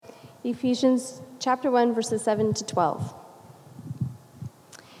Ephesians chapter 1, verses 7 to 12.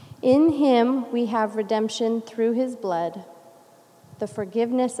 In him we have redemption through his blood, the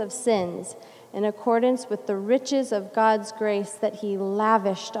forgiveness of sins, in accordance with the riches of God's grace that he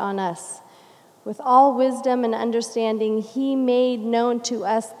lavished on us. With all wisdom and understanding, he made known to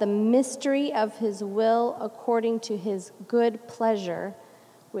us the mystery of his will according to his good pleasure,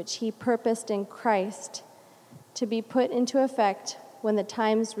 which he purposed in Christ, to be put into effect when the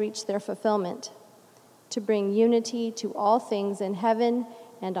times reach their fulfillment, to bring unity to all things in heaven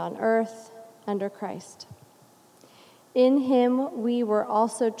and on earth under Christ. In him we were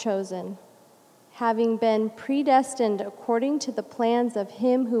also chosen, having been predestined according to the plans of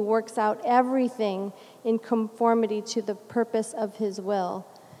him who works out everything in conformity to the purpose of his will,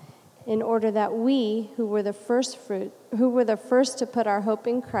 in order that we, who were the first to put our hope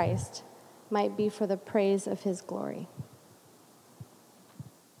in Christ, might be for the praise of his glory.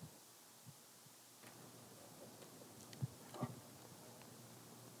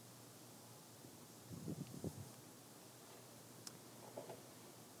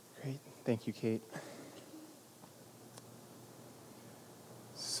 Great. Thank you, Kate.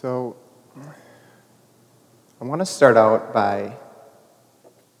 So, I want to start out by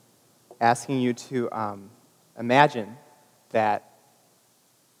asking you to imagine that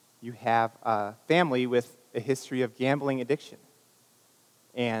you have a family with a history of gambling addiction.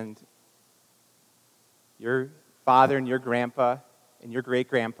 And your father and your grandpa and your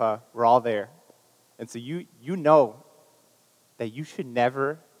great-grandpa were all there. And so you know that you should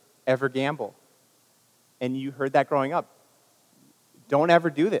never, ever gamble. And you heard that growing up. Don't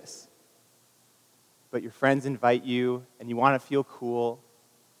ever do this. But your friends invite you, and you want to feel cool.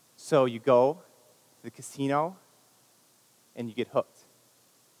 So you go to the casino, and you get hooked.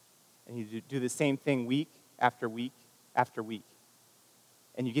 And you do the same thing week after week after week.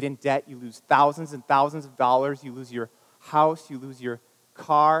 And you get in debt, you lose thousands and thousands of dollars, you lose your house, you lose your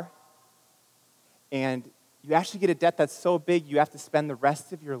car, and you actually get a debt that's so big you have to spend the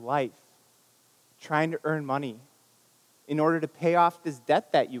rest of your life trying to earn money in order to pay off this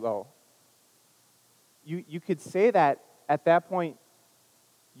debt that you owe. You could say that at that point,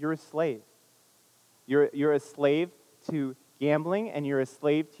 you're a slave. You're a slave to gambling, and you're a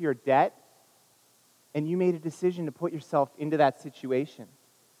slave to your debt, and you made a decision to put yourself into that situation.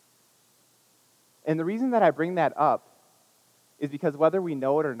 And the reason that I bring that up is because whether we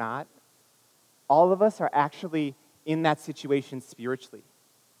know it or not, all of us are actually in that situation spiritually.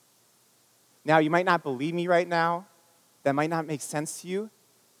 Now, you might not believe me right now. That might not make sense to you.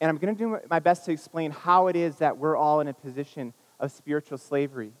 And I'm going to do my best to explain how it is that we're all in a position of spiritual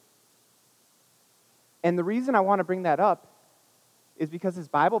slavery. And the reason I want to bring that up is because this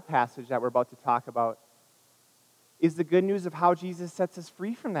Bible passage that we're about to talk about is the good news of how Jesus sets us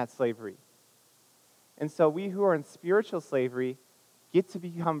free from that slavery. And so we who are in spiritual slavery get to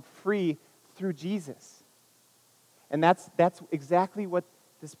become free through Jesus. And that's exactly what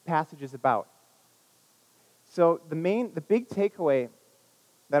this passage is about. So the big takeaway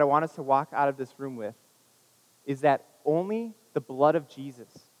that I want us to walk out of this room with is that only the blood of Jesus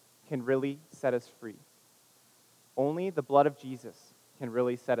can really set us free. Only the blood of Jesus can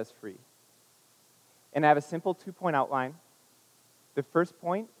really set us free. And I have a simple 2-point outline. The first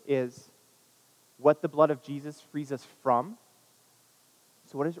point is what the blood of Jesus frees us from.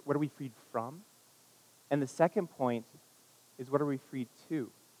 So what are we freed from? And the second point is what are we freed to?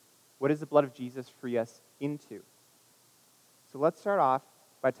 What does the blood of Jesus free us into? So let's start off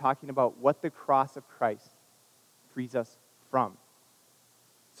by talking about what the cross of Christ frees us from.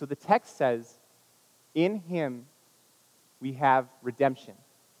 So the text says, in him we have redemption.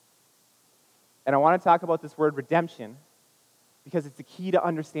 And I want to talk about this word redemption because it's the key to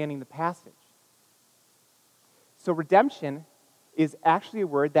understanding the passage. So redemption is actually a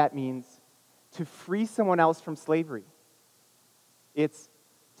word that means to free someone else from slavery. It's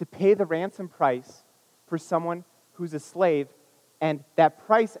to pay the ransom price for someone who's a slave, and that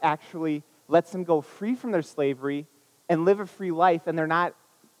price actually lets them go free from their slavery and live a free life, and they're not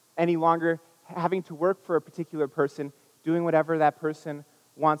any longer having to work for a particular person, doing whatever that person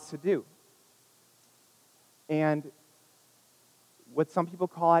wants to do. And what some people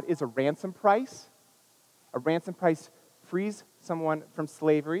call it is a ransom price. A ransom price frees someone from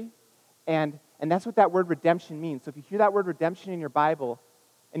slavery, and that's what that word redemption means. So if you hear that word redemption in your Bible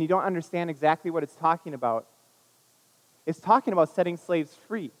and you don't understand exactly what it's talking about setting slaves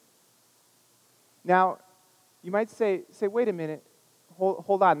free. Now, you might say, wait a minute,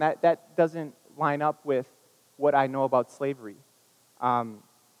 hold on, that doesn't line up with what I know about slavery.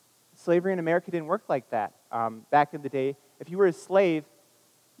 Slavery in America didn't work like that. Back in the day, if you were a slave,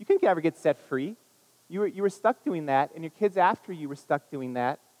 you can never get set free. You were stuck doing that, and your kids after you were stuck doing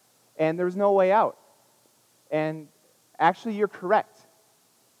that, and there was no way out. And actually, you're correct.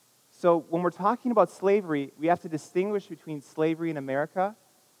 So when we're talking about slavery, we have to distinguish between slavery in America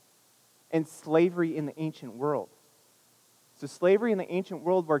and slavery in the ancient world. So slavery in the ancient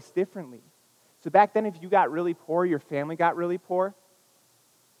world works differently. So back then, if you got really poor, your family got really poor,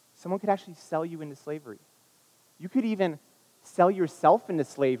 someone could actually sell you into slavery. You could even sell yourself into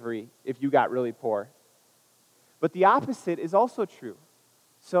slavery if you got really poor. But the opposite is also true.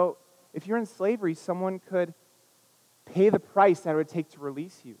 So if you're in slavery, someone could pay the price that it would take to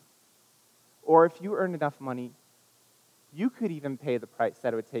release you. Or if you earned enough money, you could even pay the price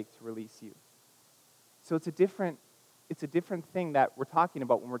that it would take to release you. So it's a different thing that we're talking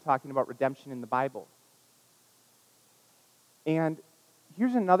about when we're talking about redemption in the Bible. And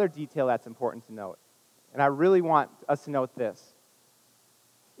here's another detail that's important to note, and I really want us to note this,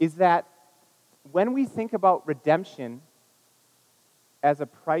 is that when we think about redemption as a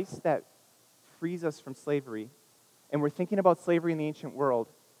price that frees us from slavery, and we're thinking about slavery in the ancient world,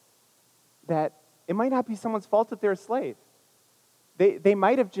 that it might not be someone's fault that they're a slave. They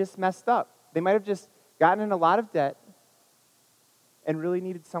might have just messed up. They might have just gotten in a lot of debt and really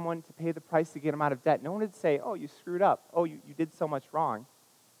needed someone to pay the price to get them out of debt. No one would say, oh, you screwed up. Oh, you did so much wrong.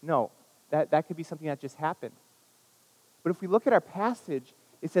 No, that could be something that just happened. But if we look at our passage,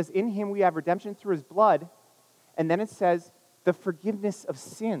 it says, in him we have redemption through his blood, and then it says, the forgiveness of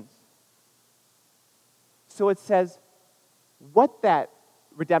sins. So it says what that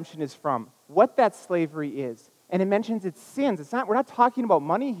redemption is from, what that slavery is, and it mentions its sins. We're not talking about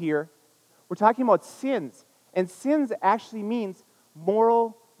money here. We're talking about sins. And sins actually means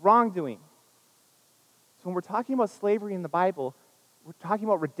moral wrongdoing. So when we're talking about slavery in the Bible, we're talking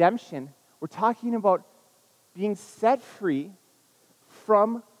about redemption. We're talking about being set free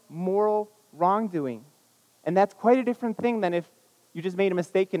from moral wrongdoing. And that's quite a different thing than if you just made a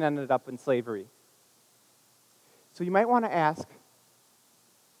mistake and ended up in slavery. So you might want to ask,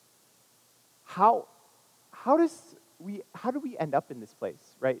 how do we end up in this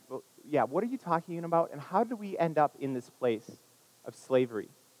place, right? Well, yeah, what are you talking about, and how do we end up in this place of slavery?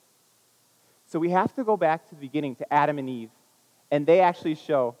 So we have to go back to the beginning, to Adam and Eve, and they actually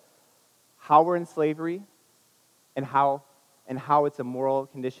show how we're in slavery and how it's a moral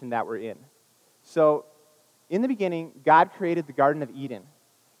condition that we're in. So in the beginning, God created the Garden of Eden,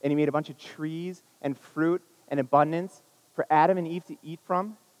 and he made a bunch of trees and fruit and abundance for Adam and Eve to eat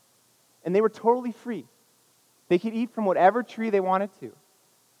from, and they were totally free. They could eat from whatever tree they wanted to.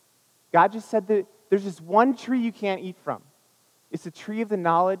 God just said that there's just one tree you can't eat from. It's the tree of the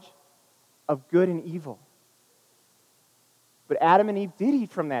knowledge of good and evil. But Adam and Eve did eat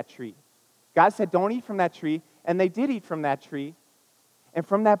from that tree. God said, don't eat from that tree, and they did eat from that tree. And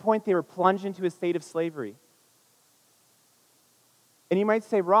from that point, they were plunged into a state of slavery. And you might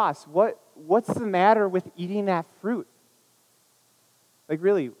say, Ross, what's the matter with eating that fruit? Like,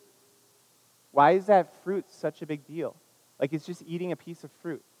 really, why is that fruit such a big deal? Like, it's just eating a piece of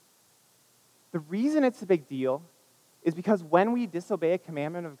fruit. The reason it's a big deal is because when we disobey a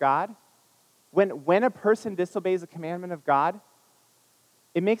commandment of God, when a person disobeys a commandment of God,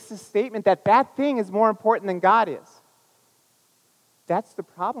 it makes the statement that that thing is more important than God is. That's the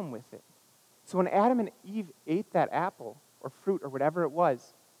problem with it. So when Adam and Eve ate that apple or fruit or whatever it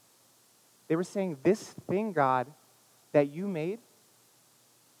was, they were saying, this thing, God, that you made,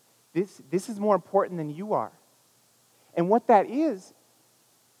 this is more important than you are. And what that is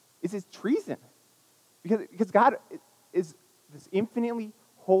it's treason. Because God is this infinitely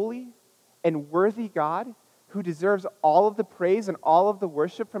holy and worthy God who deserves all of the praise and all of the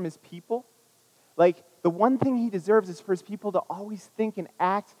worship from his people. Like, the one thing he deserves is for his people to always think and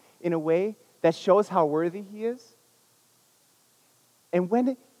act in a way that shows how worthy he is. And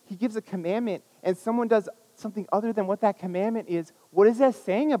when he gives a commandment and someone does something other than what that commandment is, what is that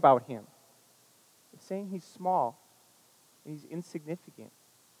saying about him? It's saying he's small, and he's insignificant,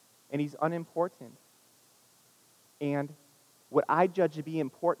 and he's unimportant. And what I judge to be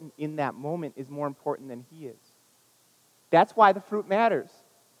important in that moment is more important than he is. That's why the fruit matters.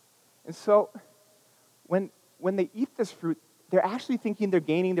 And so when they eat this fruit, they're actually thinking they're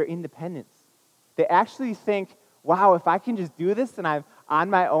gaining their independence. They actually think, wow, if I can just do this and I'm on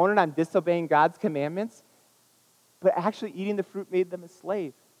my own and I'm disobeying God's commandments, but actually eating the fruit made them a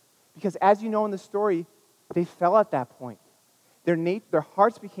slave. Because as you know in the story, they fell at that point. Their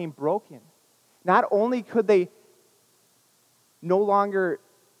hearts became broken. Not only could they no longer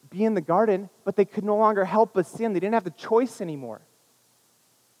be in the garden, but they could no longer help but sin. They didn't have the choice anymore.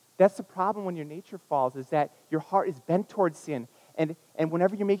 That's the problem when your nature falls, is that your heart is bent towards sin. And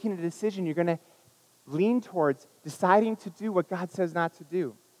whenever you're making a decision, you're going to lean towards deciding to do what God says not to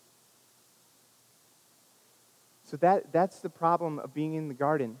do. So that's the problem of being in the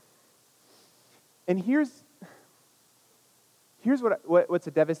garden. And here's what's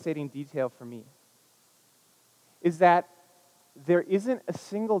a devastating detail for me, is that there isn't a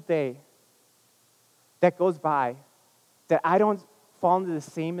single day that goes by that I don't fall into the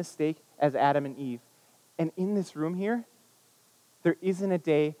same mistake as Adam and Eve. And in this room here, there isn't a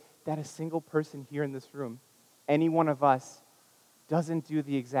day that a single person here in this room, any one of us, doesn't do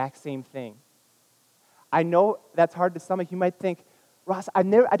the exact same thing. I know that's hard to stomach. You might think, Ross, I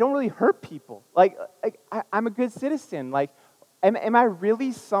don't really hurt people. I'm a good citizen. Am I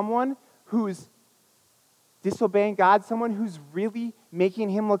really someone who's disobeying God? Someone who's really making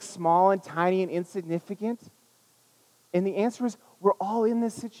him look small and tiny and insignificant? And the answer is, we're all in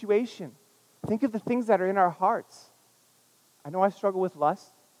this situation. Think of the things that are in our hearts. I know I struggle with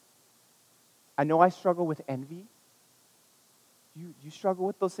lust. I know I struggle with envy. Do you struggle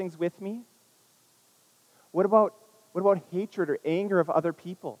with those things with me? What about hatred or anger of other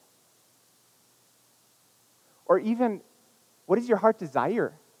people? Or even, what does your heart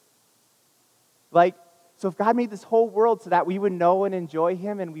desire? So if God made this whole world so that we would know and enjoy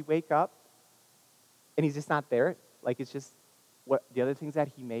him, and we wake up and he's just not there, it's just what the other things that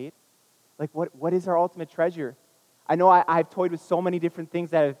he made, what is our ultimate treasure? I know I've toyed with so many different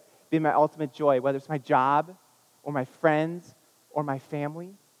things that have been my ultimate joy, whether it's my job or my friends or my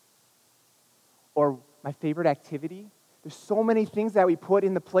family or my favorite activity. There's so many things that we put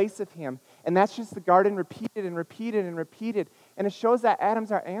in the place of him, and that's just the garden repeated and repeated and repeated. And it shows that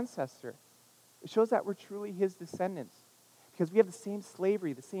Adam's our ancestor. It shows that we're truly his descendants, because we have the same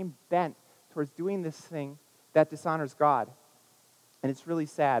slavery, the same bent towards doing this thing that dishonors God. And it's really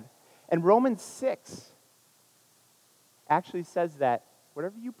sad. And Romans 6 actually says that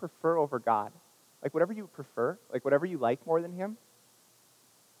whatever you prefer over God, whatever you prefer, whatever you like more than him,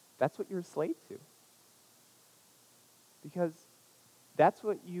 that's what you're a slave to. Because that's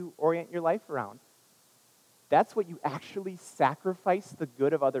what you orient your life around. That's what you actually sacrifice the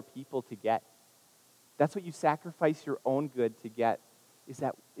good of other people to get. That's what you sacrifice your own good to get, is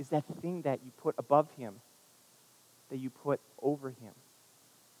that thing that you put above him, that you put over him.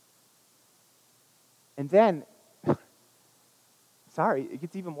 And then, it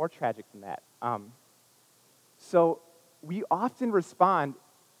gets even more tragic than that. So we often respond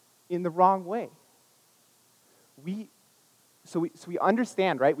in the wrong way. So we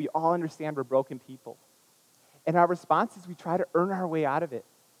understand, right? We all understand we're broken people. And our response is we try to earn our way out of it.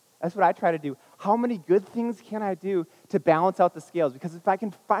 That's what I try to do. How many good things can I do to balance out the scales? Because if I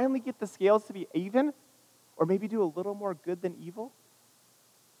can finally get the scales to be even, or maybe do a little more good than evil,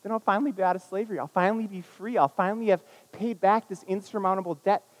 then I'll finally be out of slavery. I'll finally be free. I'll finally have paid back this insurmountable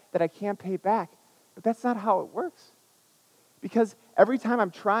debt that I can't pay back. But that's not how it works. Because every time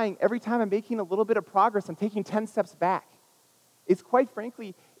I'm trying, every time I'm making a little bit of progress, I'm taking 10 steps back.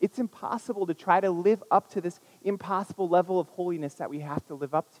 It's impossible to try to live up to this impossible level of holiness that we have to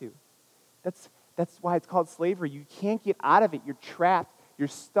live up to. That's why it's called slavery. You can't get out of it. You're trapped. You're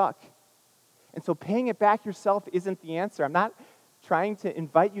stuck. And so paying it back yourself isn't the answer. I'm not trying to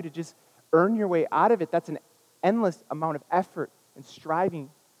invite you to just earn your way out of it. That's an endless amount of effort and striving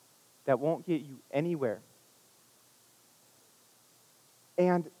that won't get you anywhere.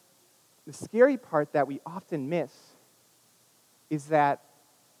 And the scary part that we often miss is that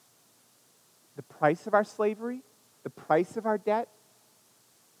the price of our slavery, the price of our debt,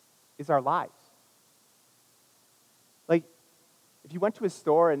 is our lives. If you went to a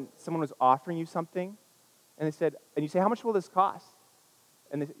store and someone was offering you something, and you say, how much will this cost?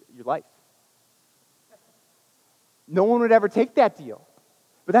 And they say, your life. No one would ever take that deal.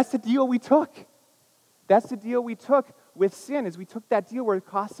 But that's the deal we took. That's the deal we took with sin, is we took that deal where it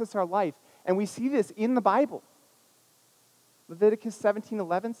cost us our life. And we see this in the Bible. Leviticus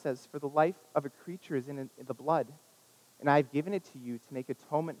 17:11 says, for the life of a creature is in the blood, and I have given it to you to make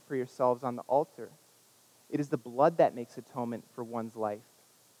atonement for yourselves on the altar. It is the blood that makes atonement for one's life.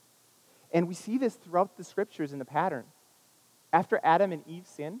 And we see this throughout the scriptures in the pattern. After Adam and Eve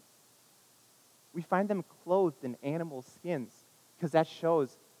sinned, we find them clothed in animal skins, because that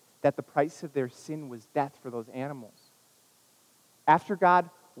shows that the price of their sin was death for those animals. After God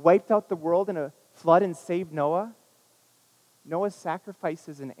wiped out the world in a flood and saved Noah, Noah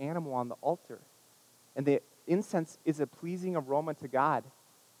sacrifices an animal on the altar. And the incense is a pleasing aroma to God.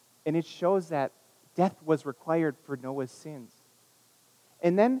 And it shows that death was required for Noah's sins.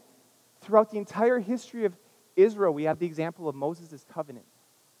 And then, throughout the entire history of Israel, we have the example of Moses' covenant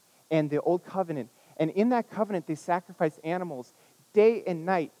and the Old Covenant. And in that covenant, they sacrificed animals day and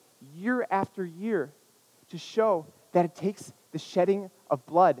night, year after year, to show that it takes the shedding of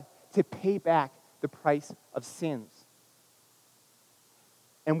blood to pay back the price of sins.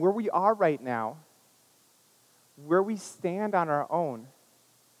 And where we are right now, where we stand on our own,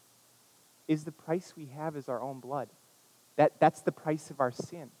 is the price we have is our own blood. That's the price of our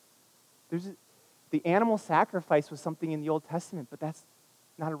sin. The animal sacrifice was something in the Old Testament, but that's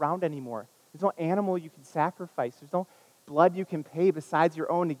not around anymore. There's no animal you can sacrifice. There's no blood you can pay besides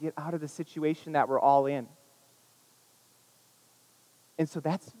your own to get out of the situation that we're all in. And so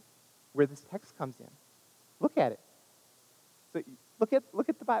that's where this text comes in. Look at it. So look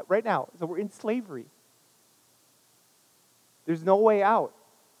at the Bible right now. So we're in slavery. There's no way out.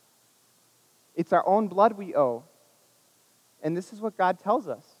 It's our own blood we owe. And this is what God tells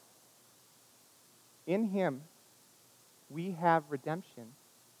us. In him, we have redemption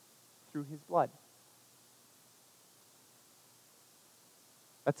through his blood.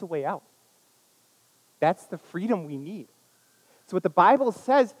 That's a way out. That's the freedom we need. So what the Bible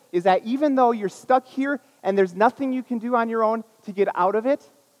says is that even though you're stuck here and there's nothing you can do on your own to get out of it,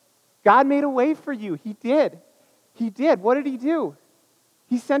 God made a way for you. He did. He did. What did he do?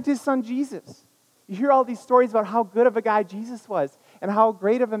 He sent his son Jesus. You hear all these stories about how good of a guy Jesus was and how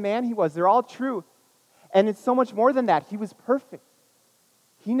great of a man he was. They're all true. And it's so much more than that. He was perfect.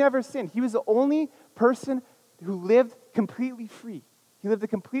 He never sinned. He was the only person who lived completely free. He lived a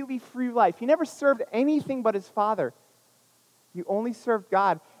completely free life. He never served anything but his Father. He only served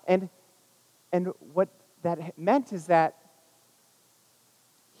God. And what that meant is that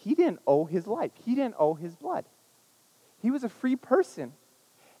he didn't owe his life. He didn't owe his blood. He was a free person.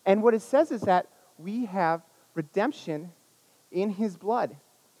 And what it says is that we have redemption in his blood.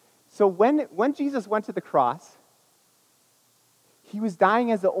 So when Jesus went to the cross, he was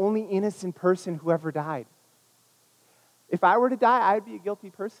dying as the only innocent person who ever died. If I were to die, I'd be a guilty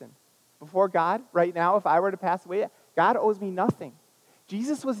person. Before God, right now, if I were to pass away, God owes me nothing.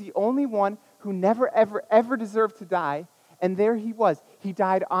 Jesus was the only one who never, ever, ever deserved to die, and there he was. He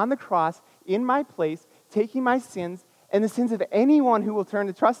died on the cross in my place, taking my sins and the sins of anyone who will turn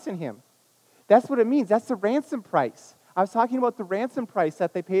to trust in him. That's what it means. That's the ransom price. I was talking about the ransom price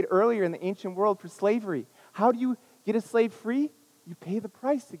that they paid earlier in the ancient world for slavery. How do you get a slave free? You pay the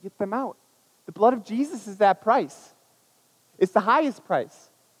price to get them out. The blood of Jesus is that price. It's the highest price.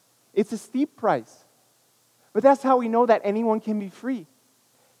 It's a steep price. But that's how we know that anyone can be free.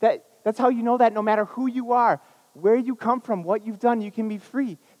 That's how you know that no matter who you are, where you come from, what you've done, you can be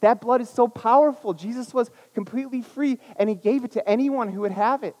free. That blood is so powerful. Jesus was completely free, and he gave it to anyone who would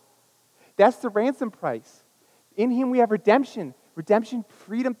have it. That's the ransom price. In him we have redemption,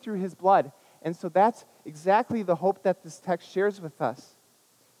 freedom through his blood. And so that's exactly the hope that this text shares with us.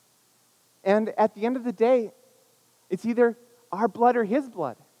 And at the end of the day, it's either our blood or his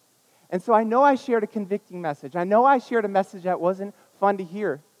blood. And so I know I shared a convicting message. I know I shared a message that wasn't fun to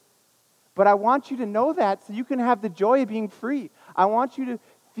hear. But I want you to know that so you can have the joy of being free. I want you to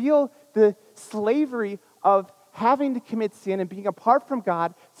feel the slavery of having to commit sin and being apart from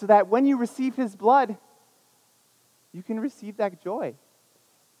God so that when you receive his blood, you can receive that joy.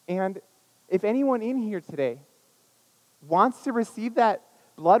 And if anyone in here today wants to receive that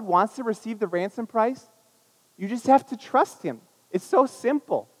blood, wants to receive the ransom price, you just have to trust him. It's so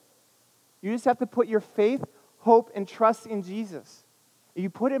simple. You just have to put your faith, hope, and trust in Jesus. You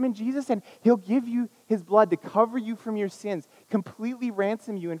put him in Jesus and he'll give you his blood to cover you from your sins, completely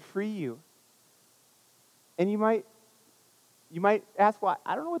ransom you and free you. And you might ask, well,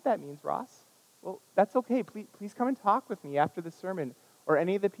 I don't know what that means, Ross. Well, that's okay. Please come and talk with me after the sermon or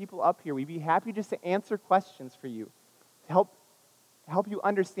any of the people up here. We'd be happy just to answer questions for you to help you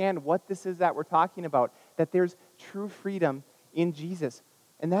understand what this is that we're talking about, that there's true freedom in Jesus.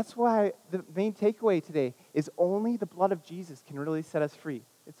 And that's why the main takeaway today is only the blood of Jesus can really set us free.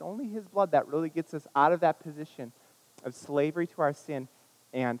 It's only his blood that really gets us out of that position of slavery to our sin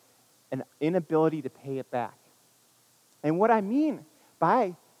and an inability to pay it back. And what I mean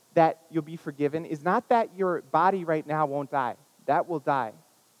by that you'll be forgiven is not that your body right now won't die. That will die.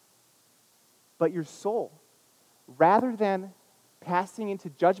 But your soul, rather than passing into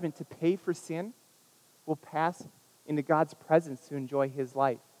judgment to pay for sin, will pass into God's presence to enjoy his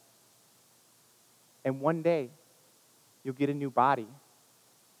life. And one day, you'll get a new body.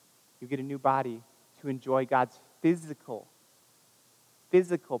 You'll get a new body to enjoy God's physical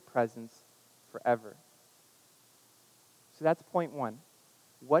presence forever. So that's point one.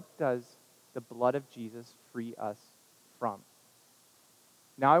 What does the blood of Jesus free us from?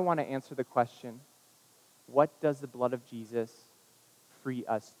 Now I want to answer the question, what does the blood of Jesus free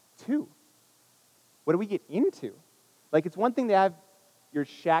us to? What do we get into? Like, it's one thing to have your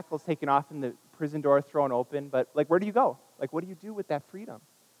shackles taken off and the prison door thrown open, but like, where do you go? Like, what do you do with that freedom?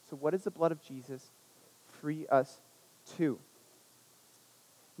 So what does the blood of Jesus free us to?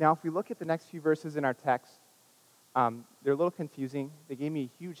 Now, if we look at the next few verses in our text, they're a little confusing. They gave me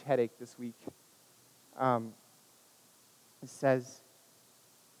a huge headache this week. It says,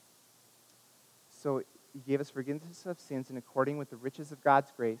 so he gave us forgiveness of sins in according with the riches of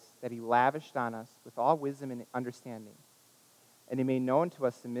God's grace that he lavished on us with all wisdom and understanding. And he made known to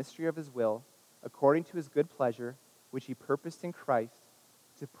us the mystery of his will, according to his good pleasure, which he purposed in Christ,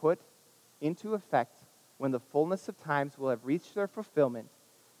 to put into effect when the fullness of times will have reached their fulfillment,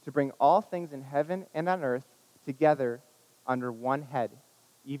 to bring all things in heaven and on earth together under one head,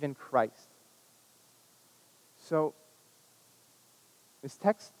 even Christ. So,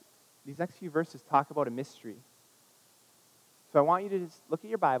 these next few verses talk about a mystery. So I want you to just look at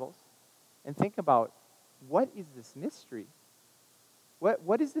your Bibles and think about, what is this mystery?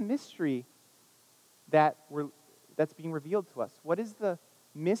 What is the mystery that's being revealed to us? What is the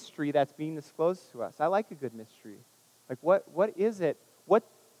mystery that's being disclosed to us? I like a good mystery. Like, what is it? What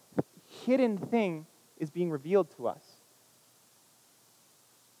hidden thing is being revealed to us?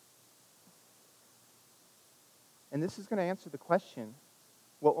 And this is going to answer the question,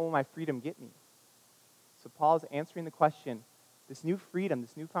 what will my freedom get me? So Paul is answering the question, this new freedom,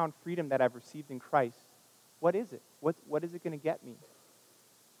 this newfound freedom that I've received in Christ, what is it? What is it going to get me?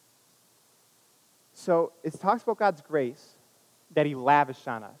 So it talks about God's grace that he lavished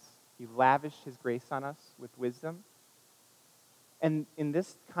on us. He lavished his grace on us with wisdom. And in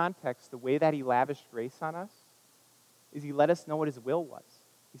this context, the way that he lavished grace on us is he let us know what his will was.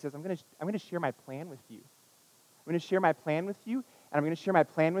 He says, I'm going to share my plan with you. I'm going to share my plan with you, and I'm going to share my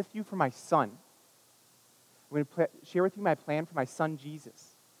plan with you for my son. I'm going to share with you my plan for my son,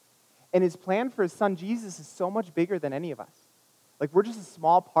 Jesus. And his plan for his son, Jesus, is so much bigger than any of us. Like, we're just a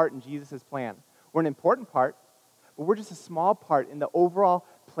small part in Jesus' plan. We're an important part, but we're just a small part in the overall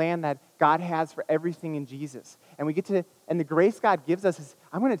plan that God has for everything in Jesus. And the grace God gives us is,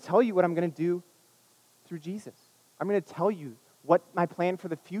 I'm going to tell you what I'm going to do through Jesus. I'm going to tell you what my plan for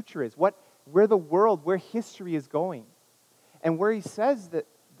the future is, where history is going. And where he says that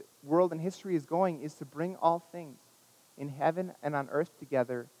the world and history is going is to bring all things in heaven and on earth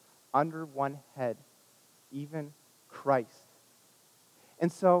together under one head, even Christ.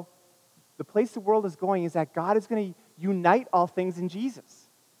 And so the place the world is going is that God is going to unite all things in Jesus.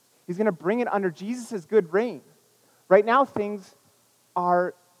 He's going to bring it under Jesus' good reign. Right now,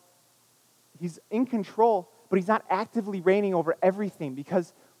 he's in control, but he's not actively reigning over everything,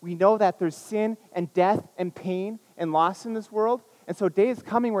 because we know that there's sin and death and pain and loss in this world. And so a day is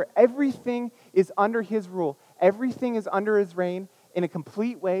coming where everything is under his rule. Everything is under his reign in a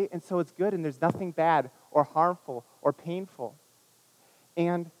complete way, and so it's good, and there's nothing bad or harmful or painful.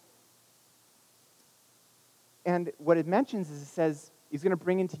 And what it mentions is, it says he's going to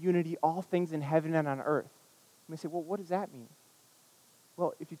bring into unity all things in heaven and on earth. And we say, well, what does that mean?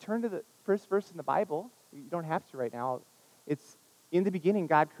 Well, if you turn to the first verse in the Bible, you don't have to right now, it's, in the beginning,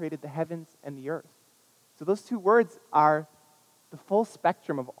 God created the heavens and the earth. So those two words are the full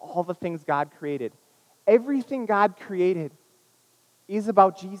spectrum of all the things God created. Everything God created is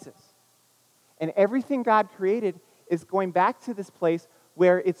about Jesus. And everything God created is going back to this place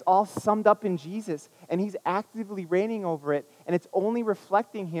where it's all summed up in Jesus, and he's actively reigning over it, and it's only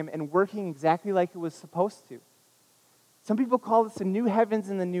reflecting him and working exactly like it was supposed to. Some people call this the new heavens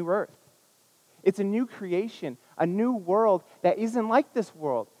and the new earth. It's a new creation, a new world that isn't like this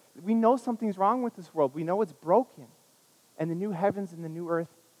world. We know something's wrong with this world. We know it's broken. And the new heavens and the new earth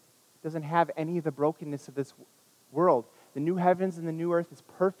doesn't have any of the brokenness of this world. The new heavens and the new earth is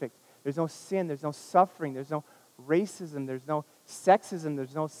perfect. There's no sin, there's no suffering, there's no racism, there's no sexism,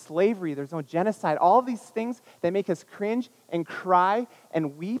 there's no slavery, there's no genocide. All these things that make us cringe and cry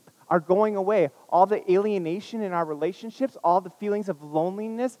and weep are going away. All the alienation in our relationships, all the feelings of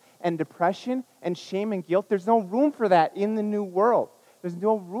loneliness and depression and shame and guilt, there's no room for that in the new world. There's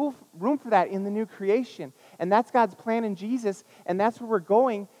no room for that in the new creation. And that's God's plan in Jesus, and that's where we're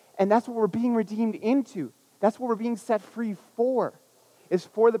going, and that's what we're being redeemed into. That's what we're being set free for, is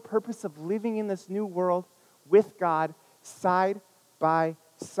for the purpose of living in this new world with God side by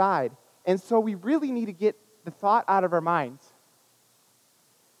side. And so we really need to get the thought out of our minds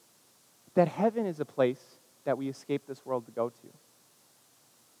that heaven is a place that we escape this world to go to.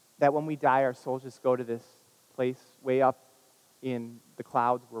 That when we die, our souls just go to this place way up in the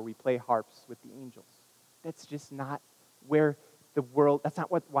clouds where we play harps with the angels. That's just not where the world, that's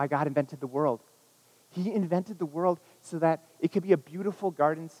not why God invented the world. He invented the world so that it could be a beautiful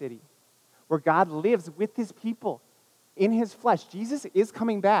garden city where God lives with his people in his flesh. Jesus is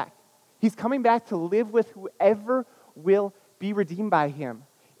coming back. He's coming back to live with whoever will be redeemed by him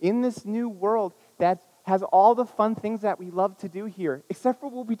in this new world that has all the fun things that we love to do here, except for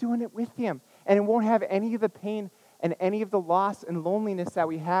we'll be doing it with him. And it won't have any of the pain and any of the loss and loneliness that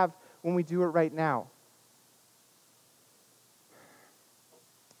we have when we do it right now.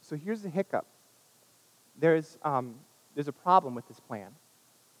 So here's the hiccup. There's a problem with this plan.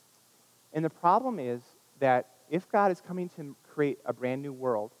 And the problem is that if God is coming to create a brand new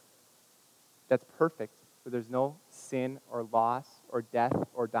world that's perfect, where there's no sin or loss or death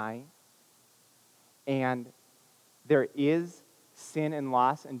or dying, and there is sin and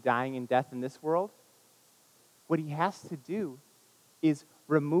loss and dying and death in this world, what he has to do is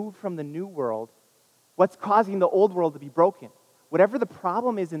remove from the new world what's causing the old world to be broken. Whatever the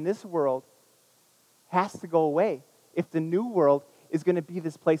problem is in this world has to go away if the new world is going to be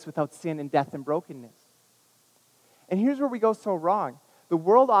this place without sin and death and brokenness. And here's where we go so wrong. The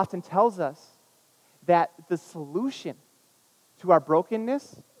world often tells us that the solution to our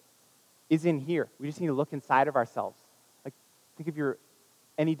brokenness is in here. We just need to look inside of ourselves. Like, think of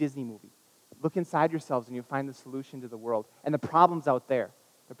any Disney movie. Look inside yourselves and you'll find the solution to the world. And the problem's out there.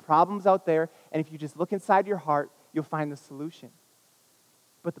 The problem's out there, and if you just look inside your heart, you'll find the solution.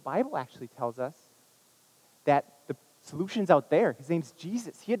 But the Bible actually tells us that the solution's out there. His name's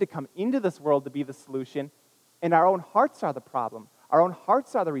Jesus. He had to come into this world to be the solution, and our own hearts are the problem. Our own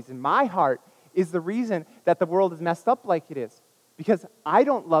hearts are the reason. My heart is the reason that the world is messed up like it is, because I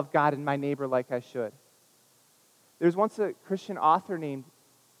don't love God and my neighbor like I should. There's once a Christian author named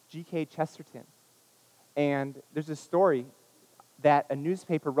G.K. Chesterton, and there's a story that a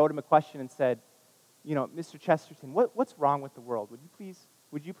newspaper wrote him a question and said, Mr. Chesterton, what's wrong with the world? Would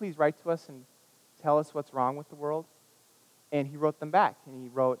you please write to us and tell us what's wrong with the world? And he wrote them back, and he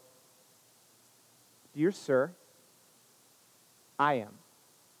wrote, Dear Sir, I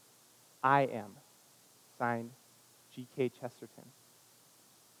am, signed G.K. Chesterton.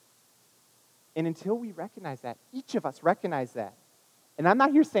 And until we recognize that, each of us recognize that, and I'm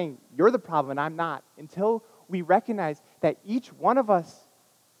not here saying you're the problem and I'm not, until we recognize that each one of us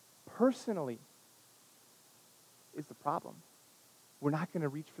personally is the problem, we're not going to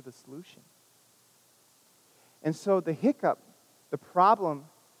reach for the solution. And so the hiccup, the problem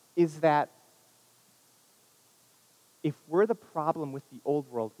is that if we're the problem with the old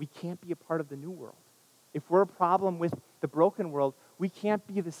world, we can't be a part of the new world. If we're a problem with the broken world, we can't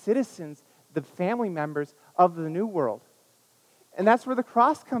be the citizens, the family members of the new world. And that's where the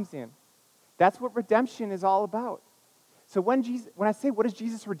cross comes in. That's what redemption is all about. So when I say, what is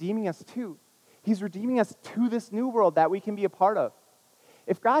Jesus redeeming us to? He's redeeming us to this new world that we can be a part of.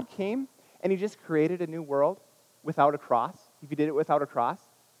 If God came and he just created a new world without a cross, if he did it without a cross,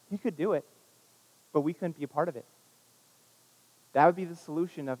 he could do it, but we couldn't be a part of it. That would be the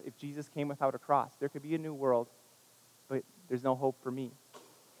solution of if Jesus came without a cross. There could be a new world, but there's no hope for me.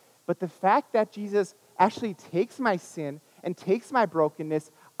 But the fact that Jesus actually takes my sin and takes my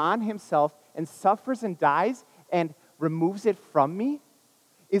brokenness on himself and suffers and dies and removes it from me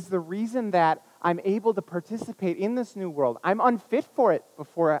is the reason that I'm able to participate in this new world. I'm unfit for it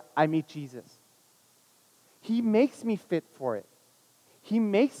before I meet Jesus. He makes me fit for it. He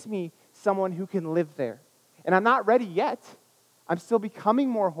makes me someone who can live there. And I'm not ready yet. I'm still becoming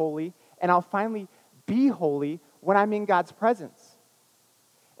more holy, and I'll finally be holy when I'm in God's presence.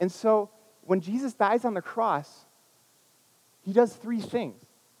 And so when Jesus dies on the cross, he does three things.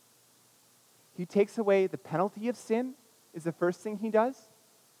 He takes away the penalty of sin, is the first thing he does.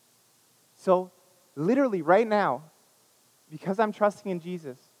 So literally right now, because I'm trusting in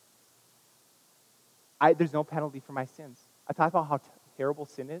Jesus, there's no penalty for my sins. I talk about how terrible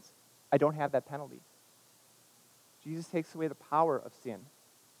sin is. I don't have that penalty. Jesus takes away the power of sin.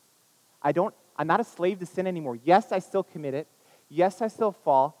 I'm not a slave to sin anymore. Yes, I still commit it. Yes, I still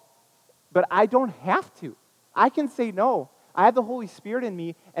fall. But I don't have to. I can say no. I have the Holy Spirit in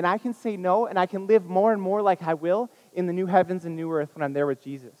me, and I can say no, and I can live more and more like I will in the new heavens and new earth when I'm there with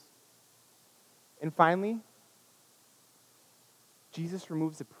Jesus. And finally, Jesus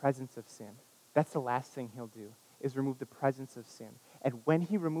removes the presence of sin. That's the last thing he'll do, is remove the presence of sin. And when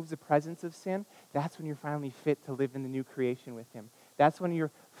he removes the presence of sin, that's when you're finally fit to live in the new creation with him. That's when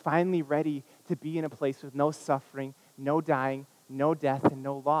you're finally ready to be in a place with no suffering, no dying, no death, and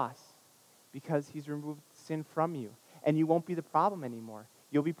no loss, because he's removed sin from you. And you won't be the problem anymore.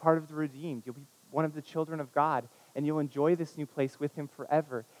 You'll be part of the redeemed. You'll be one of the children of God, and you'll enjoy this new place with him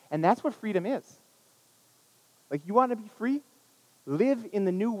forever. And that's what freedom is. Like, you want to be free? Live in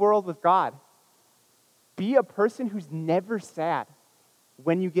the new world with God. Be a person who's never sad.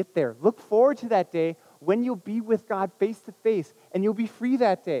 when you get there. Look forward to that day when you'll be with God face to face, and you'll be free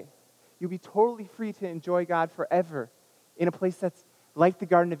that day. You'll be totally free to enjoy God forever in a place that's like the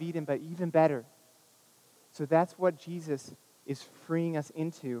Garden of Eden, but even better. So that's what Jesus is freeing us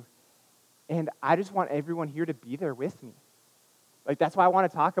into. And I just want everyone here to be there with me. Like, that's why I want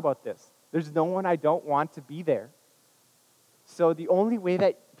to talk about this. There's no one I don't want to be there. So the only way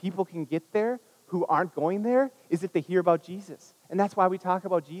that people can get there who aren't going there is if they hear about Jesus. And that's why we talk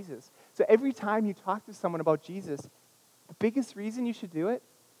about Jesus. So every time you talk to someone about Jesus, the biggest reason you should do it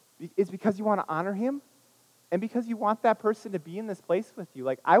is because you want to honor him and because you want that person to be in this place with you.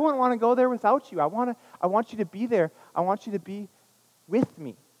 Like, I wouldn't want to go there without you. I want you to be there. I want you to be with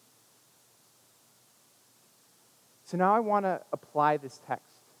me. So now I want to apply this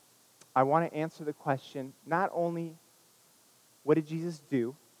text. I want to answer the question, not only what did Jesus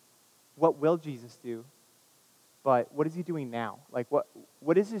do, what will Jesus do, but what is he doing now? Like,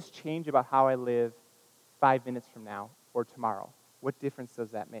 what does this change about how I live 5 minutes from now or tomorrow? What difference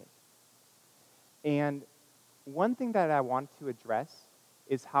does that make? And one thing that I want to address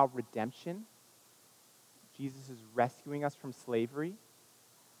is how redemption, Jesus is rescuing us from slavery,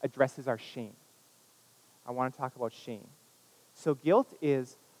 addresses our shame. I want to talk about shame. So guilt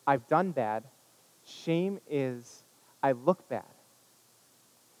is, I've done bad. Shame is, I look bad.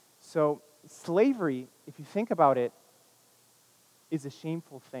 So slavery, if you think about it, is a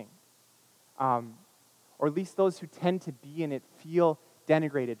shameful thing. Or at least those who tend to be in it feel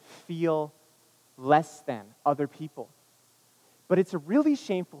denigrated, feel less than other people. But it's a really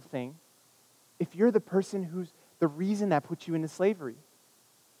shameful thing if you're the person who's the reason that put you into slavery.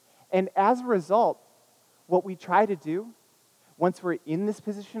 And as a result, what we try to do, once we're in this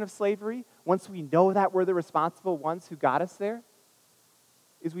position of slavery, once we know that we're the responsible ones who got us there,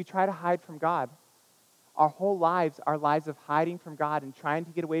 is we try to hide from God. Our whole lives are lives of hiding from God and trying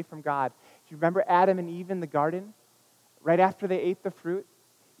to get away from God. If you remember Adam and Eve in the garden, right after they ate the fruit,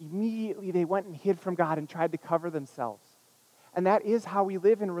 immediately they went and hid from God and tried to cover themselves. And that is how we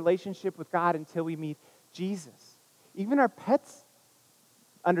live in relationship with God until we meet Jesus. Even our pets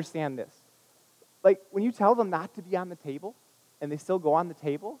understand this. Like, when you tell them not to be on the table, and they still go on the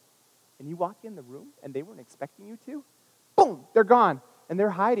table, and you walk in the room, and they weren't expecting you to, boom, they're gone. And they're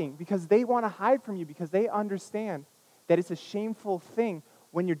hiding because they want to hide from you because they understand that it's a shameful thing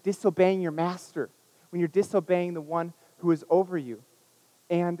when you're disobeying your master, when you're disobeying the one who is over you.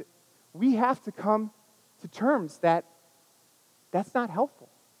 And we have to come to terms that that's not helpful.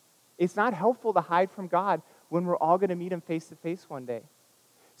 It's not helpful to hide from God when we're all going to meet him face to face one day.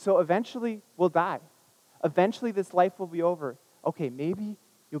 So eventually we'll die. Eventually this life will be over. Okay, maybe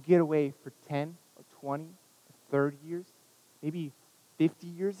you'll get away for 10 or 20 or 30 years, maybe 50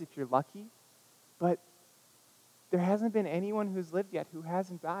 years if you're lucky, but there hasn't been anyone who's lived yet who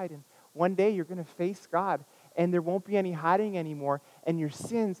hasn't died. And one day you're going to face God, and there won't be any hiding anymore, and your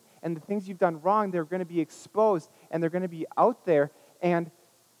sins and the things you've done wrong, they're going to be exposed, and they're going to be out there, and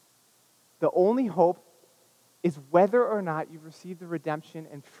the only hope is whether or not you've received the redemption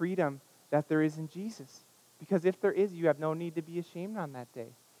and freedom that there is in Jesus. Because if there is, you have no need to be ashamed on that day.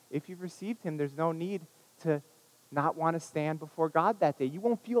 If you've received him, there's no need to not want to stand before God that day. You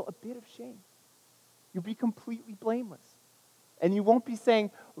won't feel a bit of shame. You'll be completely blameless. And you won't be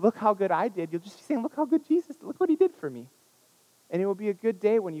saying, look how good I did. You'll just be saying, look how good Jesus, look what he did for me. And it will be a good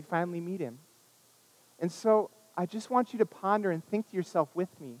day when you finally meet him. And so I just want you to ponder and think to yourself with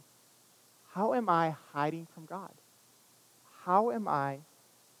me, how am I hiding from God? How am I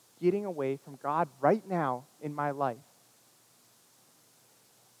getting away from God right now in my life?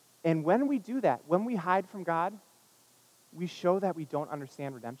 And when we do that, when we hide from God, we show that we don't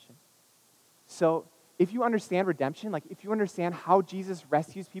understand redemption. So if you understand redemption, like if you understand how Jesus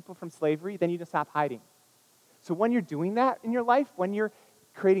rescues people from slavery, then you just stop hiding. So when you're doing that in your life, when you're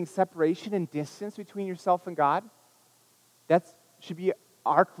creating separation and distance between yourself and God, that should be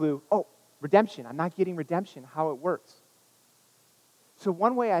our clue. Oh, redemption. I'm not getting redemption, how it works. So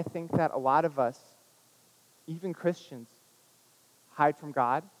one way I think that a lot of us, even Christians, hide from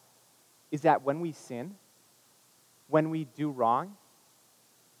God is that when we sin, when we do wrong,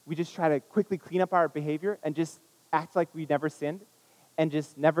 we just try to quickly clean up our behavior and just act like we never sinned and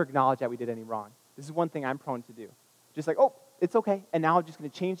just never acknowledge that we did any wrong. This is one thing I'm prone to do. Just like, oh, it's okay, and now I'm just going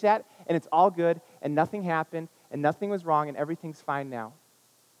to change that, and it's all good, and nothing happened, and nothing was wrong, and everything's fine now.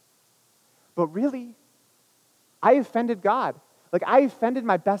 But really, I offended God. Like, I offended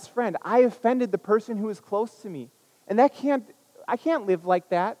my best friend. I offended the person who was close to me. And I can't live like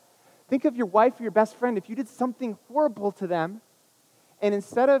that. Think of your wife or your best friend. If you did something horrible to them, and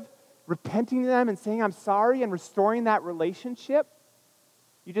instead of repenting to them and saying, I'm sorry, and restoring that relationship,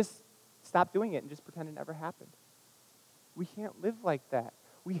 You just stop doing it and just pretend it never happened. We can't live like that.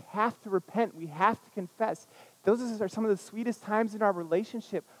 We have to repent. We have to confess. Those are some of the sweetest times in our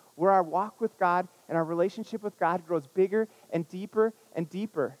relationship, where our walk with God and our relationship with God grows bigger and deeper and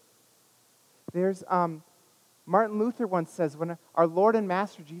deeper. There's Martin Luther once says, when our Lord and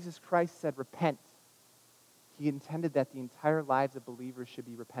Master Jesus Christ said, repent, he intended that the entire lives of believers should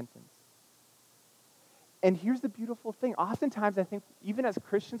be repentance. And here's the beautiful thing. Oftentimes, I think, even as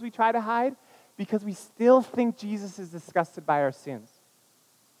Christians, we try to hide because we still think Jesus is disgusted by our sins.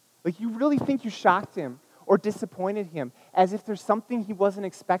 Like, you really think you shocked him or disappointed him, as if there's something he wasn't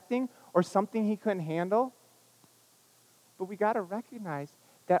expecting or something he couldn't handle. But we got to recognize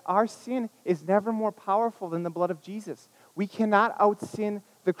that our sin is never more powerful than the blood of Jesus. We cannot out-sin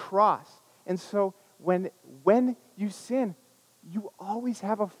the cross. And so when you sin, you always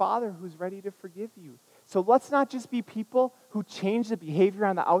have a Father who's ready to forgive you. So let's not just be people who change the behavior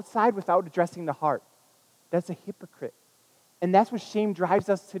on the outside without addressing the heart. That's a hypocrite. And that's what shame drives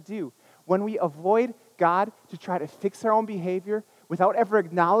us to do. When we avoid God to try to fix our own behavior without ever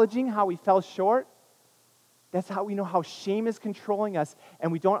acknowledging how we fell short, that's how we know how shame is controlling us,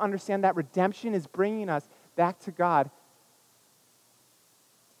 and we don't understand that redemption is bringing us back to God.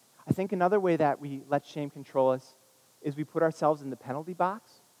 I think another way that we let shame control us is we put ourselves in the penalty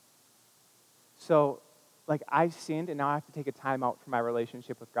box. So, like, I've sinned, and now I have to take a time out from my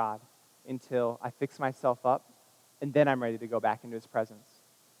relationship with God until I fix myself up, and then I'm ready to go back into his presence.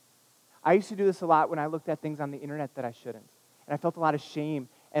 I used to do this a lot when I looked at things on the internet that I shouldn't. And I felt a lot of shame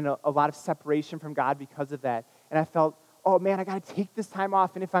and a lot of separation from God because of that. And I felt, oh man, I got to take this time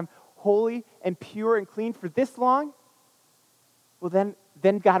off. And if I'm holy and pure and clean for this long, well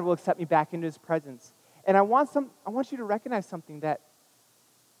then God will accept me back into his presence. And I want you to recognize something, that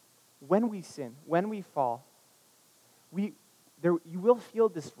when we sin, when we fall, you will feel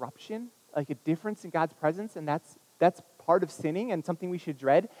disruption, like a difference in God's presence, and that's part of sinning and something we should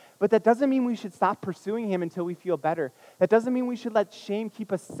dread. But that doesn't mean we should stop pursuing him until we feel better. That doesn't mean we should let shame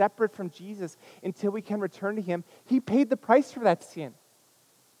keep us separate from Jesus until we can return to him. He paid the price for that sin.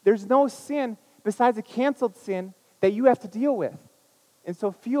 There's no sin besides a canceled sin that you have to deal with. And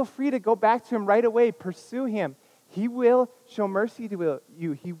so feel free to go back to him right away. Pursue him. He will show mercy to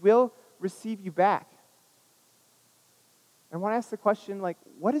you. He will receive you back. I want to ask the question, like,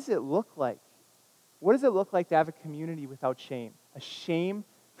 what does it look like? What does it look like to have a community without shame? A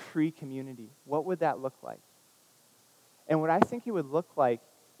shame-free community. What would that look like? And what I think it would look like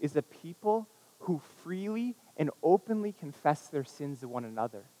is a people who freely and openly confess their sins to one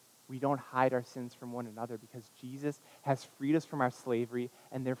another. We don't hide our sins from one another because Jesus has freed us from our slavery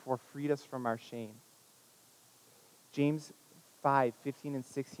and therefore freed us from our shame. James 5:15 and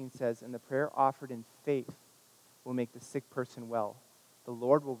 16 says, "And the prayer offered in faith will make the sick person well. The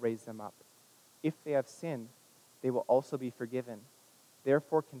Lord will raise them up. If they have sinned, they will also be forgiven.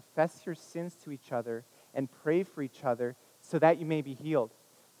 Therefore, confess your sins to each other and pray for each other so that you may be healed."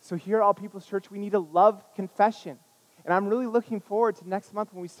 So here at All People's Church, we need to love confession. And I'm really looking forward to next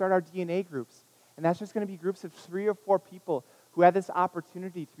month when we start our DNA groups. And that's just going to be groups of 3 or 4 people who have this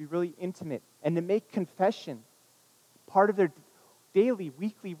opportunity to be really intimate and to make confession part of their daily,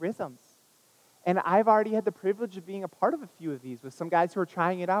 weekly rhythms. And I've already had the privilege of being a part of a few of these with some guys who are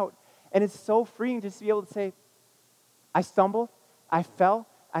trying it out. And it's so freeing just to be able to say, I stumbled, I fell,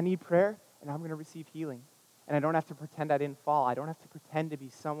 I need prayer, and I'm going to receive healing. And I don't have to pretend I didn't fall. I don't have to pretend to be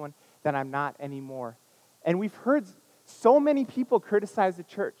someone that I'm not anymore. And we've heard so many people criticize the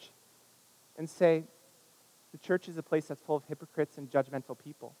church and say, the church is a place that's full of hypocrites and judgmental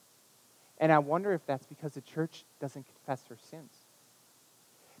people. And I wonder if that's because the church doesn't confess her sins.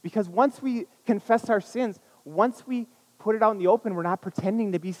 Because once we confess our sins, once we put it out in the open, we're not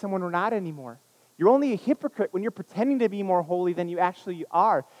pretending to be someone we're not anymore. You're only a hypocrite when you're pretending to be more holy than you actually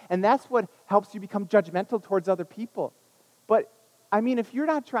are. And that's what helps you become judgmental towards other people. But, I mean, if you're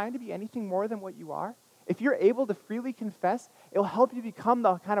not trying to be anything more than what you are, if you're able to freely confess, it'll help you become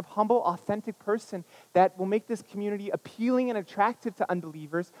the kind of humble, authentic person that will make this community appealing and attractive to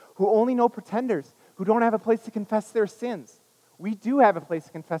unbelievers who only know pretenders, who don't have a place to confess their sins. We do have a place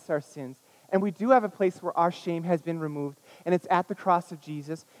to confess our sins. And we do have a place where our shame has been removed, and it's at the cross of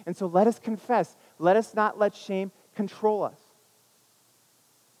Jesus. And so let us confess. Let us not let shame control us.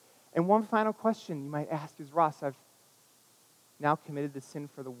 And one final question you might ask is, Ross, I've now committed the sin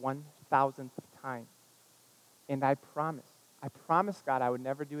for the 1,000th time. And I promised God I would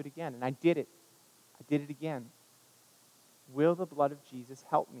never do it again. And I did it. I did it again. Will the blood of Jesus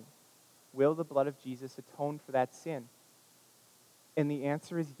help me? Will the blood of Jesus atone for that sin? And the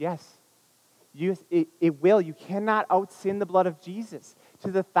answer is yes. It will. You cannot out-sin the blood of Jesus.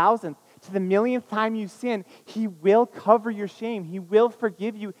 to the thousandth, to the millionth time you sin, he will cover your shame. He will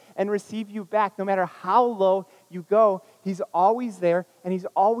forgive you and receive you back. No matter how low you go, he's always there and he's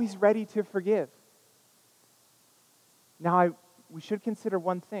always ready to forgive. Now, we should consider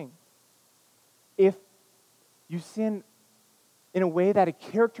one thing. If you sin in a way that it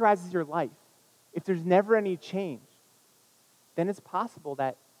characterizes your life, if there's never any change, then it's possible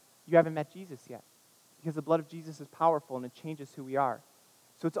that you haven't met Jesus yet, because the blood of Jesus is powerful and it changes who we are.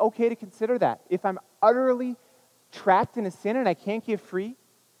 So it's okay to consider that. If I'm utterly trapped in a sin and I can't get free,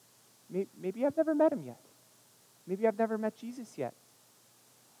 maybe I've never met him yet. Maybe I've never met Jesus yet.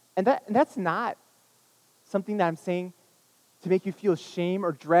 And that's not something that I'm saying to make you feel shame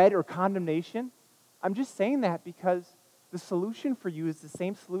or dread or condemnation. I'm just saying that because the solution for you is the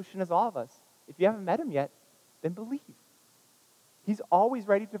same solution as all of us. If you haven't met him yet, then believe. He's always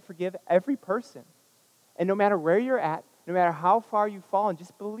ready to forgive every person. And no matter where you're at, no matter how far you've fallen,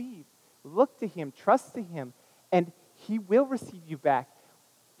 just believe. Look to him, trust to him, and he will receive you back.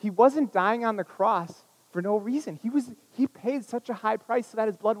 He wasn't dying on the cross for no reason. He paid such a high price so that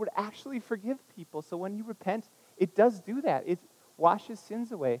his blood would actually forgive people. So when you repent, it does do that. It washes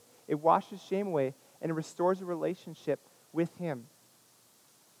sins away. It washes shame away, and it restores a relationship with him.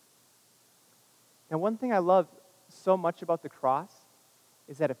 Now, one thing I love so much about the cross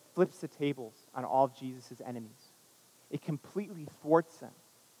is that it flips the tables on all of Jesus' enemies. It completely thwarts them.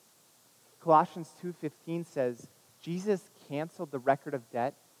 Colossians 2:15 says, Jesus canceled the record of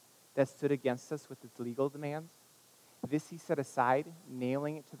debt that stood against us with its legal demands. This he set aside,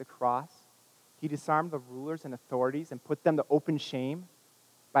 nailing it to the cross. He disarmed the rulers and authorities and put them to open shame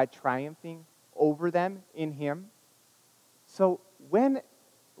by triumphing over them in him. So when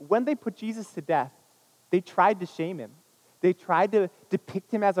they put Jesus to death, they tried to shame him. They tried to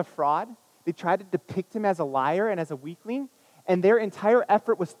depict him as a fraud. They tried to depict him as a liar and as a weakling. And their entire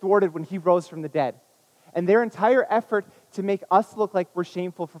effort was thwarted when he rose from the dead. And their entire effort to make us look like we're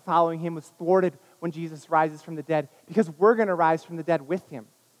shameful for following him was thwarted when Jesus rises from the dead, because we're going to rise from the dead with him.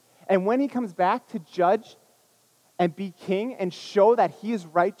 And when he comes back to judge and be king and show that he is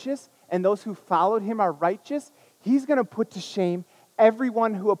righteous and those who followed him are righteous, he's going to put to shame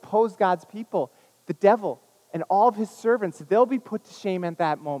everyone who opposed God's people. The devil and all of his servants, they'll be put to shame at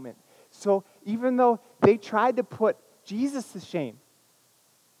that moment. So even though they tried to put Jesus to shame,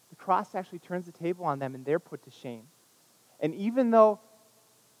 the cross actually turns the table on them and they're put to shame. And even though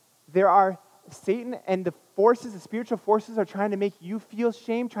there are Satan and the forces, the spiritual forces are trying to make you feel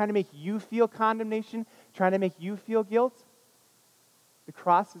shame, trying to make you feel condemnation, trying to make you feel guilt, the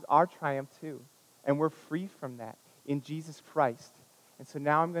cross is our triumph too. And we're free from that in Jesus Christ. And so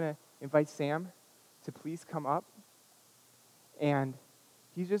now I'm going to invite Sam to please come up. And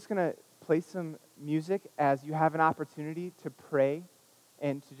he's just going to play some music as you have an opportunity to pray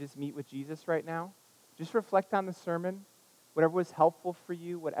and to just meet with Jesus right now. Just reflect on the sermon, whatever was helpful for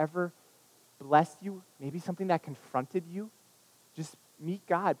you, whatever blessed you, maybe something that confronted you. Just meet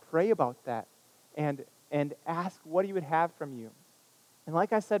God, pray about that, and ask what he would have from you. And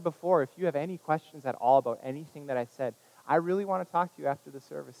like I said before, if you have any questions at all about anything that I said, I really want to talk to you after the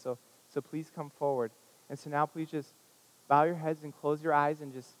service, so please come forward. And so now please just bow your heads and close your eyes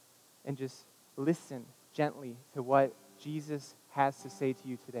and just listen gently to what Jesus has to say to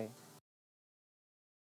you today.